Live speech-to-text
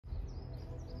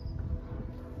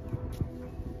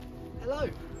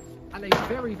and a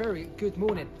very, very good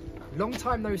morning. Long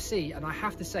time no see, and I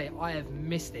have to say I have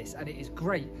missed this, and it is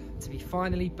great to be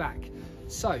finally back.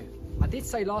 So I did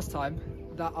say last time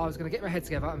that I was going to get my head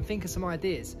together and think of some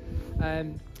ideas.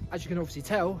 As you can obviously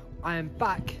tell, I am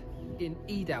back in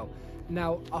Edale.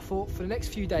 Now I thought for the next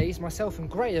few days, myself and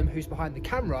Graham, who's behind the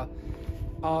camera,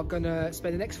 are going to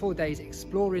spend the next 4 days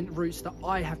exploring routes that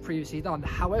I have previously done.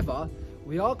 However,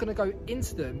 we are going to go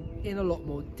into them in a lot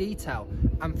more detail,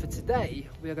 and for today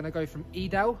we are going to go from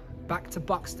Edale back to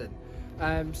Buxton.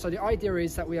 So the idea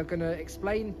is that we are going to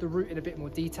explain the route in a bit more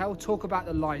detail, talk about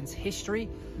the line's history,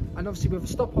 and obviously with a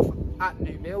stop off at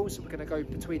New Mills, we're going to go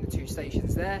between the two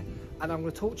stations there, and I'm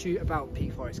going to talk to you about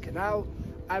Peak Forest Canal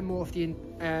and more of the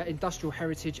industrial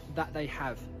heritage that they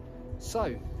have.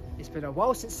 So it's been a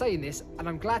while since saying this, and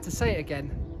I'm glad to say it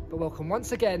again, but welcome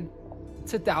once again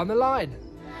to Down the Line.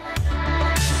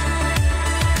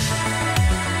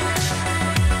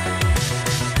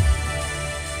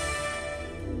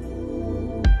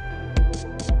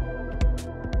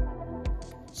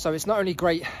 So it's not only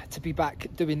great to be back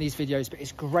doing these videos, but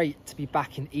it's great to be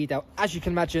back in Edale. As you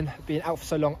can imagine, being out for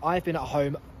so long, I've been at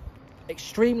home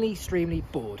extremely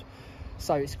bored.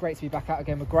 So it's great to be back out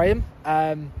again with Graham.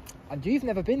 And you've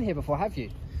never been here before, have you?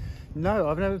 No,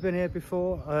 I've never been here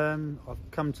before.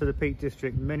 I've come to the Peak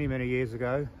District many years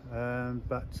ago,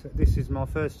 but this is my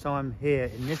first time here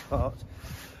in this part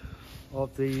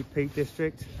of the Peak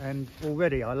District, and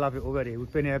already I love it already.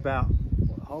 We've been here about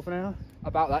what, half an hour?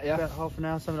 About that, yeah. About half an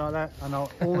hour, something like that, and I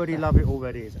already love it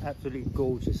already. It's absolutely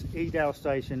gorgeous. Edale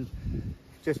Station,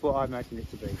 just what I imagined it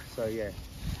to be. So yeah,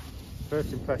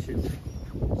 first impression,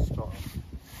 spot on.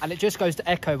 And it just goes to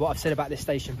echo what I've said about this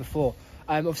station before.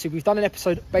 Obviously we've done an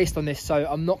episode based on this, so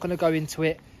I'm not going to go into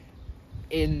it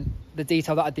in the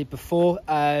detail that I did before,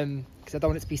 because I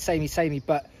don't want it to be samey,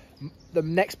 but the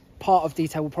next part of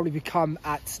detail will probably become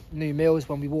at New Mills,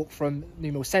 when we walk from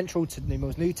New Mills Central to New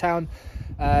Mills Newtown,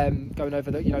 going over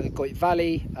the the Hope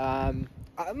Valley. I'm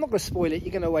not going to spoil it,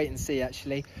 you're going to wait and see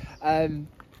actually.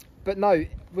 But no,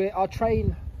 our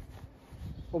train,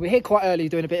 well, we're here quite early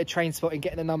doing a bit of train spotting,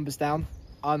 getting the numbers down.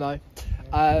 I know.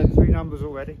 3 numbers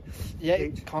already. Yeah,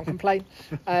 each. Can't complain.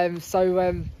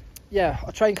 Yeah,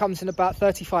 our train comes in about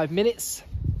 35 minutes,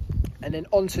 and then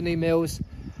on to New Mills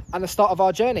and the start of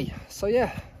our journey. So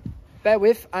yeah, bear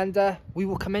with, and we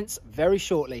will commence very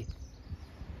shortly.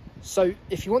 So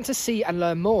if you want to see and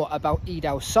learn more about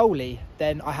Edale solely,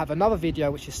 then I have another video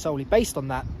which is solely based on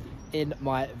that in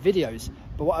my videos.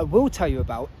 But what I will tell you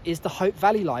about is the Hope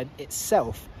Valley line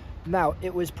itself. Now,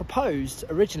 it was proposed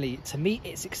originally to meet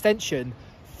its extension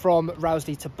from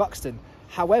Rowsley to Buxton.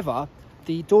 However,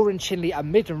 the Doran, Chinley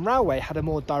and Midland Railway had a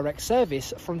more direct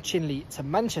service from Chinley to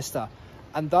Manchester,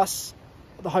 and thus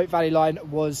the Hope Valley line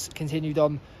was continued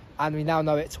on, and we now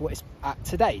know it to what it's at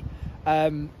today.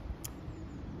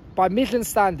 By Midland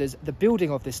standards, the building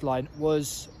of this line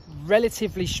was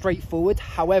relatively straightforward.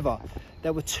 However,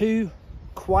 there were 2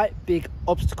 quite big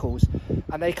obstacles,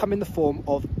 and they come in the form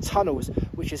of tunnels,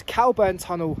 which is Calburn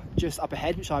Tunnel just up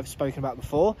ahead, which I've spoken about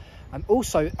before, and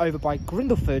also over by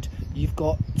Grindleford you've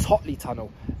got Totley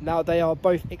Tunnel. Now they are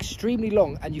both extremely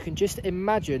long, and you can just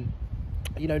imagine,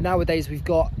 nowadays we've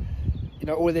got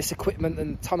all of this equipment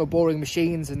and tunnel boring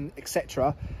machines and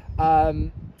etc,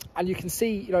 and you can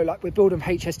see like we're building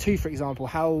HS2 for example,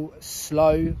 how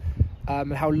slow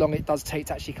and how long it does take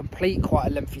to actually complete quite a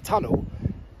lengthy tunnel.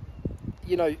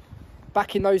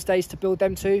 Back in those days to build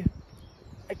them two,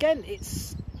 again,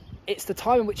 it's the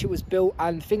time in which it was built,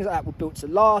 and things like that were built to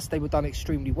last. They were done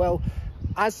extremely well,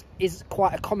 as is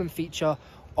quite a common feature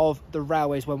of the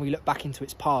railways when we look back into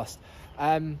its past.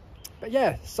 But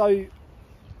yeah, so like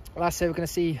I said, we're going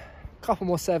to see a couple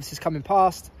more services coming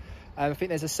past. I think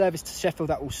there's a service to Sheffield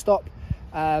that will stop,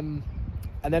 and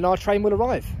then our train will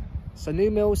arrive. So New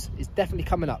Mills is definitely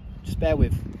coming up, just bear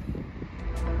with.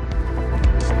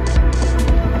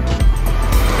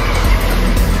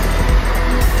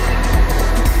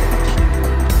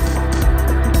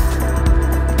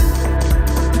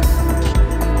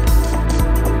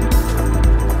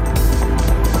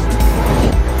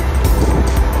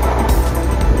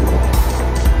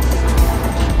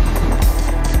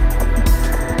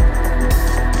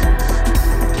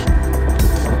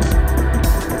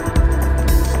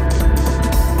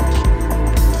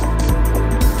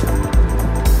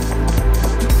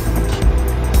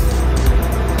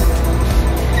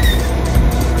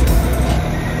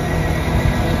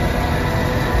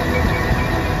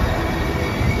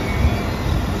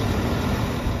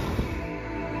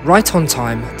 Right on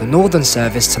time, the northern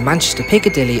service to Manchester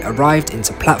Piccadilly arrived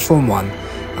into Platform 1,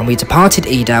 and we departed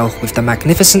Edale with the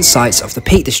magnificent sights of the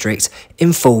Peak District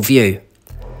in full view.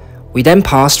 We then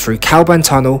passed through Calburn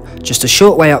Tunnel just a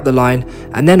short way up the line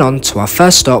and then on to our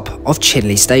first stop of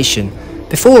Chinley Station,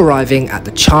 before arriving at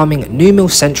the charming New Mill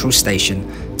Central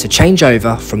Station to change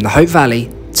over from the Hope Valley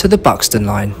to the Buxton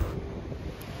line.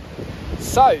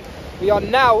 So we are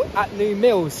now at New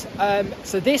Mills.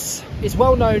 So this is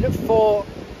well known for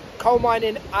coal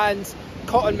mining and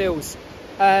cotton mills.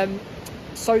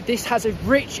 So this has a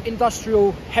rich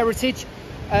industrial heritage.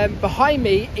 Behind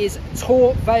me is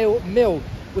Hope Valley Mill,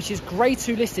 which is grade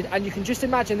 2 listed, and you can just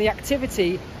imagine the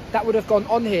activity that would have gone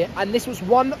on here, and this was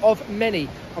one of many.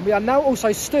 And we are now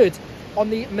also stood on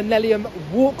the Millennium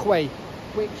Walkway,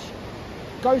 which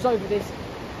goes over this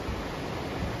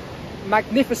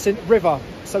magnificent river.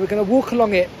 So we're going to walk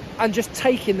along it and just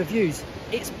take in the views.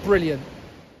 It's brilliant.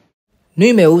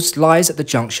 New Mills lies at the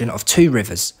junction of two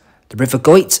rivers, the River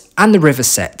Goyt and the River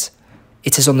Set.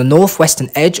 It is on the northwestern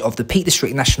edge of the Peak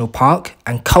District National Park,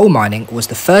 and coal mining was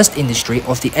the first industry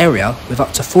of the area with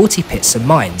up to 40 pits and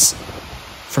mines.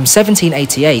 From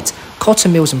 1788,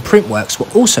 cotton mills and print works were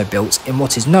also built in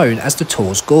what is known as the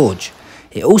Torres Gorge.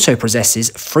 It also possesses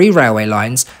 3 railway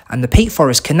lines and the Peak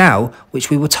Forest Canal, which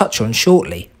we will touch on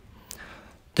shortly.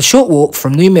 The short walk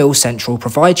from New Mill Central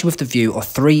provides you with the view of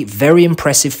 3 very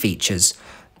impressive features: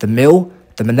 the mill,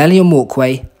 the Millennium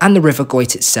Walkway and the River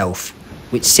Goyt itself,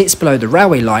 which sits below the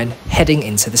railway line heading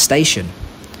into the station.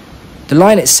 The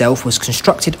line itself was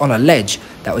constructed on a ledge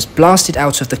that was blasted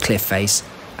out of the cliff face,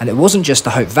 and it wasn't just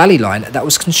the Hope Valley line that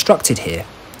was constructed here.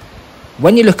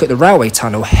 When you look at the railway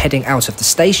tunnel heading out of the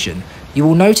station, you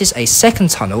will notice a second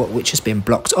tunnel which has been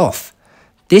blocked off.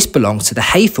 This belongs to the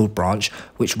Hayfield branch,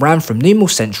 which ran from New Mill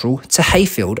Central to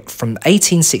Hayfield from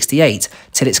 1868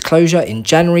 till its closure in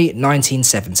January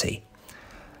 1970.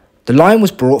 The line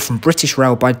was brought from British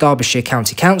Rail by Derbyshire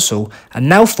County Council and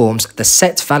now forms the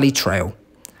Set Valley Trail.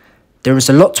 There is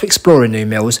a lot to explore in New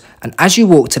Mills, and as you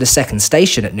walk to the second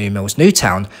station at New Mills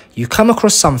Newtown, you come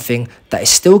across something that is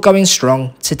still going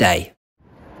strong today.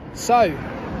 So,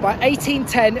 by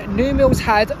 1810, New Mills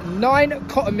had 9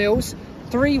 cotton mills,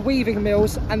 3 weaving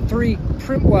mills and 3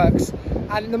 print works.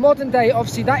 And in the modern day,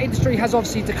 obviously that industry has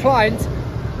obviously declined,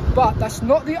 but that's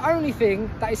not the only thing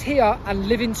that is here and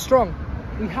living strong.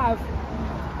 We have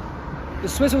the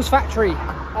Swizzles factory.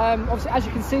 Obviously, as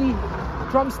you can see,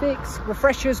 drumsticks,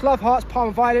 refreshers, love hearts,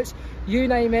 palm violets, you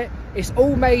name it, it's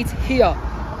all made here.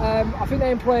 I think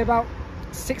they employ about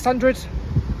 600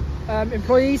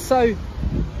 employees, so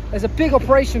there's a big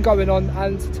operation going on,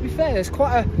 and to be fair, there's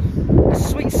quite a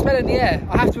sweet smell in the air,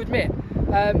 I have to admit.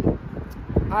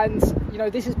 And you know,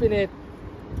 this has been here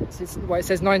since, well, it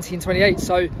says 1928,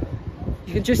 so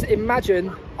you can just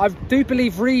imagine. I do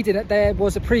believe reading that there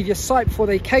was a previous site before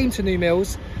they came to New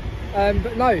Mills,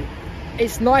 but no,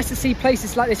 it's nice to see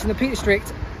places like this in the Peak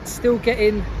District still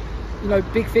getting, you know,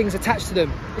 big things attached to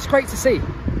them. It's great to see.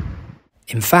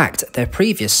 In fact, their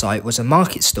previous site was a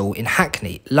market stall in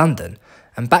Hackney, London,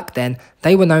 and back then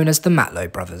they were known as the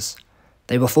Matlow Brothers.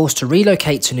 They were forced to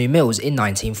relocate to New Mills in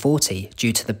 1940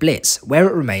 due to the Blitz, where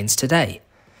it remains today.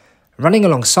 Running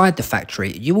alongside the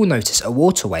factory, you will notice a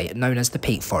waterway known as the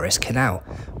Peak Forest Canal,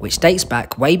 which dates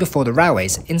back way before the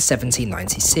railways in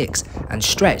 1796 and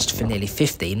stretched for nearly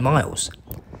 15 miles.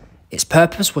 Its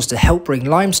purpose was to help bring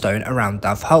limestone around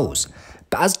Dove Holes,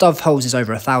 but as Dove Holes is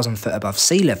over 1,000 foot above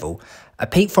sea level, a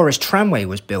Peak Forest tramway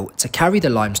was built to carry the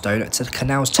limestone to the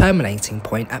canal's terminating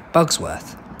point at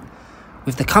Bugsworth.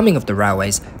 With the coming of the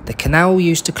railways, the canal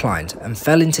use declined and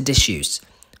fell into disuse,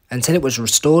 until it was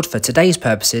restored for today's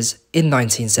purposes in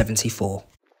 1974.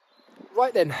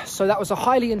 Right then, so that was a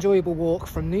highly enjoyable walk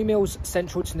from New Mills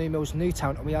Central to New Mills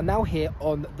Newtown, and we are now here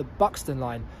on the Buxton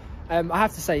line. I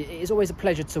have to say, it is always a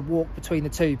pleasure to walk between the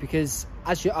two, because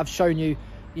as I've shown you,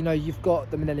 you know, you've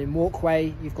got the Millennium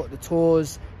Walkway, you've got the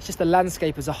tours, it's just the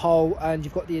landscape as a whole, and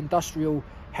you've got the industrial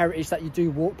heritage that you do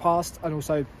walk past, and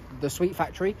also the sweet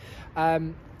factory.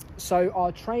 So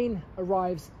our train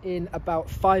arrives in about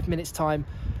 5 minutes time,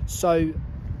 so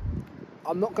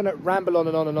I'm not going to ramble on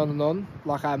and on and on and on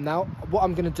like I am now. What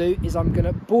I'm going to do is I'm going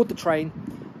to board the train,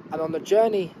 and on the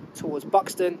journey towards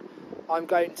Buxton, I'm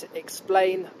going to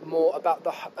explain more about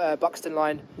the Buxton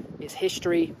line, its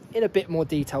history, in a bit more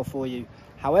detail for you.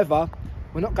 However,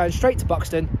 we're not going straight to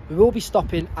Buxton. We will be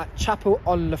stopping at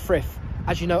Chapel-on-le-Frith.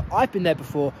 As you know, I've been there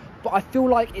before, but I feel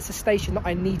like it's a station that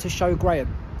I need to show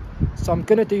Graham. So I'm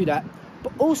going to do that.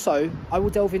 But also, I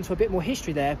will delve into a bit more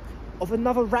history there of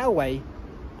another railway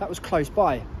that was close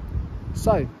by.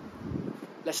 So,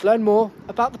 let's learn more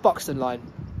about the Buxton line.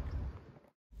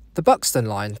 The Buxton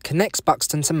line connects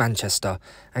Buxton to Manchester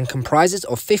and comprises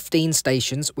of 15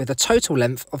 stations with a total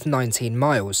length of 19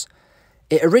 miles.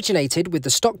 It originated with the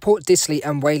Stockport, Disley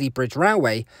and Whaley Bridge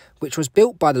Railway, which was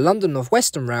built by the London North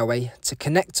Western Railway to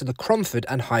connect to the Cromford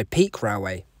and High Peak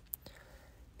Railway.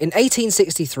 In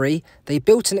 1863, they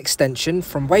built an extension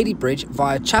from Whaley Bridge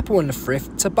via Chapel on the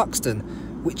Frith to Buxton,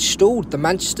 which stalled the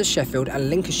Manchester, Sheffield and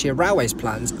Lincolnshire Railways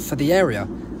plans for the area,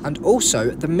 and also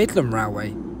the Midland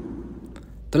Railway.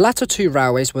 The latter two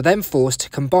railways were then forced to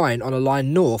combine on a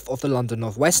line north of the London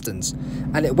North Westerns,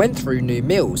 and it went through New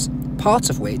Mills, part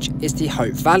of which is the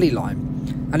Hope Valley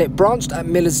line, and it branched at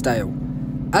Millersdale.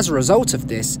 As a result of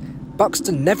this,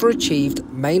 Buxton never achieved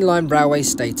mainline railway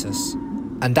status.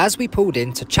 And as we pulled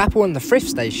into Chapel on the Frith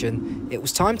station, it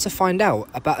was time to find out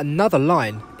about another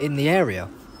line in the area.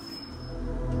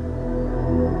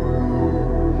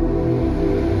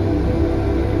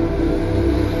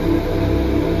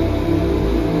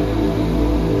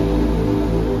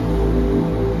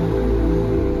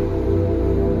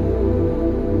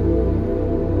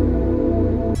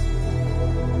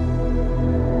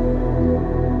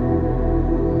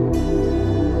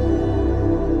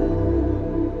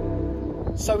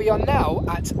 So we are now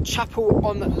at Chapel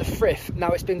on the Frith. Now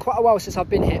it's been quite a while since I've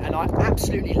been here and I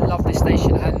absolutely love this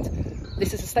station, and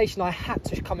this is a station I had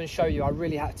to come and show you. I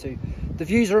really had to. The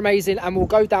views are amazing and we'll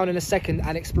go down in a second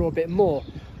and explore a bit more.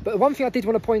 But one thing I did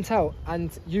want to point out,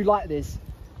 and you like this,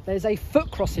 there's a foot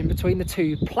crossing between the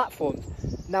two platforms.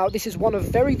 Now this is one of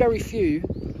very, very few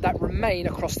that remain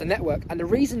across the network, and the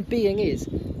reason being is,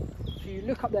 if you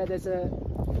look up there, there's a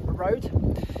road,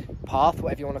 path,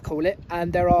 whatever you want to call it,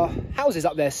 and there are houses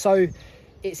up there, so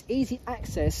it's easy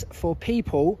access for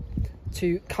people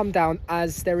to come down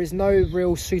as there is no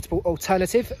real suitable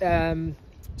alternative.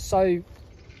 So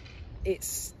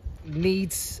it's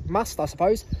must, I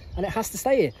suppose, and it has to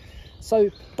stay here. So,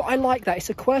 but I like that. It's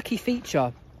a quirky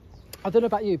feature. I don't know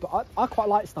about you, but I quite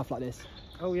like stuff like this.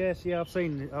 Oh yes, yeah, I've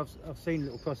seen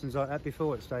little crossings like that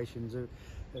before at stations.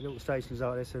 Little stations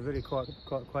like this are really quite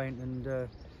quaint and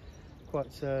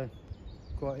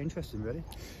quite interesting, really.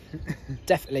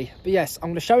 Definitely. But yes, I'm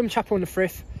going to show him Chapel on the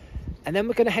Frith, and then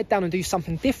we're going to head down and do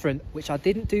something different, which I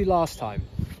didn't do last time.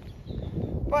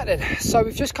 Right then, so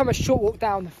we've just come a short walk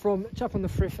down from Chapel on the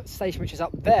Frith station, which is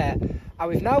up there, and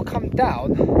we've now come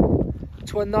down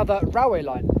to another railway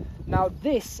line. Now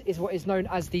this is what is known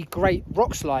as the Great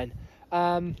Rocks line.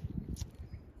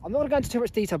 I'm not going to go into too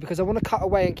much detail because I want to cut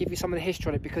away and give you some of the history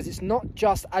on it, because it's not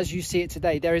just as you see it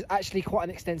today. There is actually quite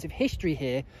an extensive history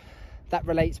here that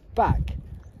relates back.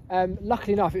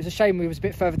 Luckily enough, it was a shame we was a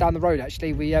bit further down the road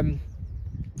actually. We didn't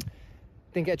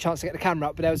get a chance to get the camera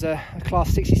up, but there was a class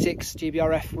 66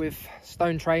 GBRF with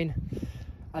stone train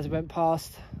as we went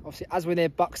past. Obviously, as we're near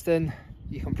Buxton,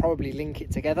 you can probably link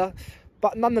it together.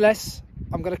 But nonetheless,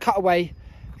 I'm going to cut away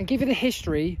and give you the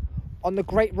history on the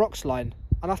Great Rocks line.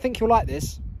 And I think you'll like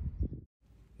this.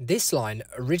 This line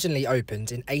originally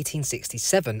opened in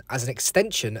 1867 as an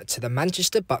extension to the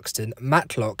Manchester, Buxton,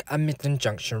 Matlock and Midland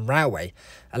Junction Railway,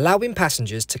 allowing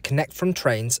passengers to connect from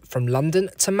trains from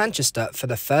London to Manchester for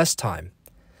the first time.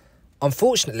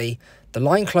 Unfortunately, the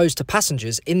line closed to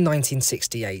passengers in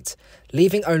 1968,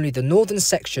 leaving only the northern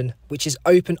section, which is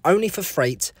open only for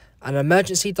freight, and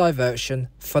emergency diversion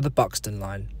for the Buxton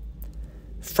line.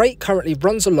 Freight currently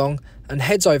runs along and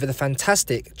heads over the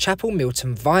fantastic Chapel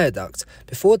Milton Viaduct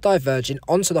before diverging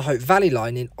onto the Hope Valley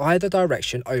line in either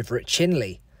direction over at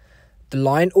Chinley. The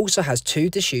line also has two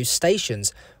disused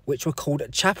stations, which were called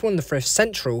Chapel on the Frith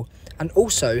Central and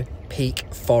also Peak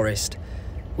Forest,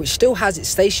 which still has its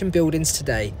station buildings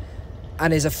today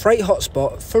and is a freight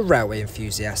hotspot for railway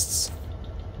enthusiasts.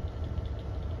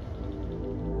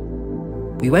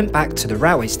 We went back to the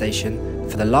railway station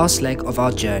for the last leg of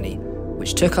our journey,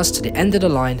 which took us to the end of the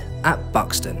line at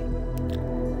Buxton.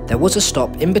 There was a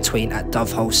stop in between at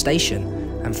Dovehole Station,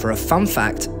 and for a fun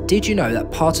fact, did you know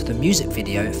that part of the music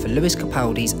video for Lewis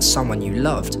Capaldi's Someone You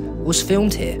Loved was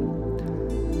filmed here?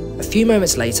 A few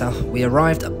moments later, we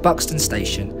arrived at Buxton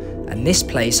Station, and this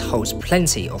place holds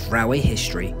plenty of railway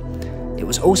history. It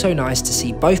was also nice to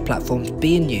see both platforms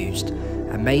being used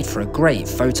and made for a great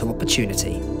photo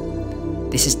opportunity.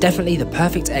 This is definitely the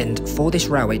perfect end for this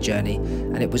railway journey,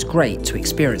 and it was great to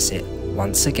experience it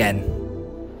once again.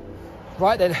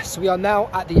 Right then, so we are now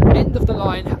at the end of the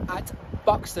line at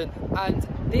Buxton, and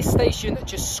this station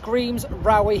just screams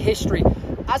railway history.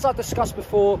 As I discussed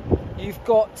before, you've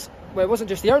got, well, it wasn't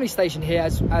just the only station here,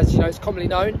 as you know, it's commonly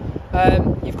known.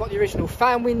 You've got the original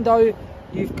fan window,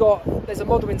 there's a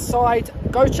model inside.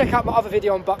 Go check out my other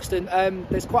video on Buxton.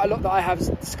 There's quite a lot that I have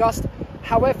discussed.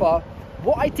 However,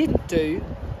 what I didn't do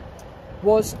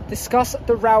was discuss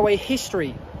the railway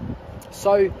history.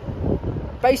 So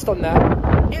based on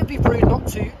that, it would be rude not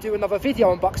to do another video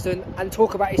on Buxton and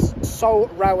talk about its sole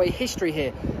railway history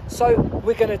here. So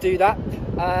we're going to do that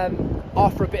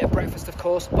after a bit of breakfast, of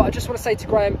course. But I just want to say to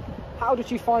Graham, how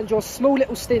did you find your small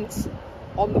little stints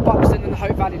on the Buxton and the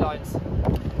Hope Valley lines?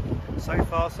 So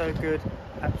far so good,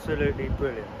 absolutely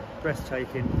brilliant,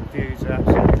 breathtaking. The views are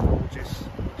absolutely gorgeous.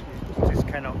 You just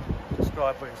cannot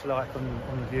describe what it's like on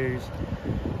the views.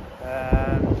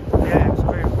 Yeah,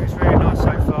 it's really nice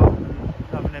so far, and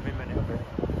loving every minute of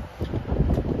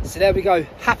it. So there we go,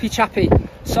 happy chappy.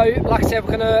 So like I said,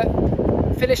 we're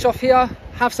gonna finish off here,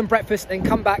 have some breakfast, and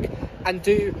come back and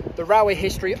do the railway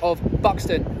history of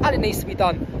Buxton, and it needs to be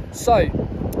done. So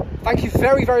thank you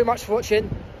very, very much for watching,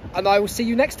 and I will see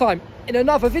you next time in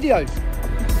another video.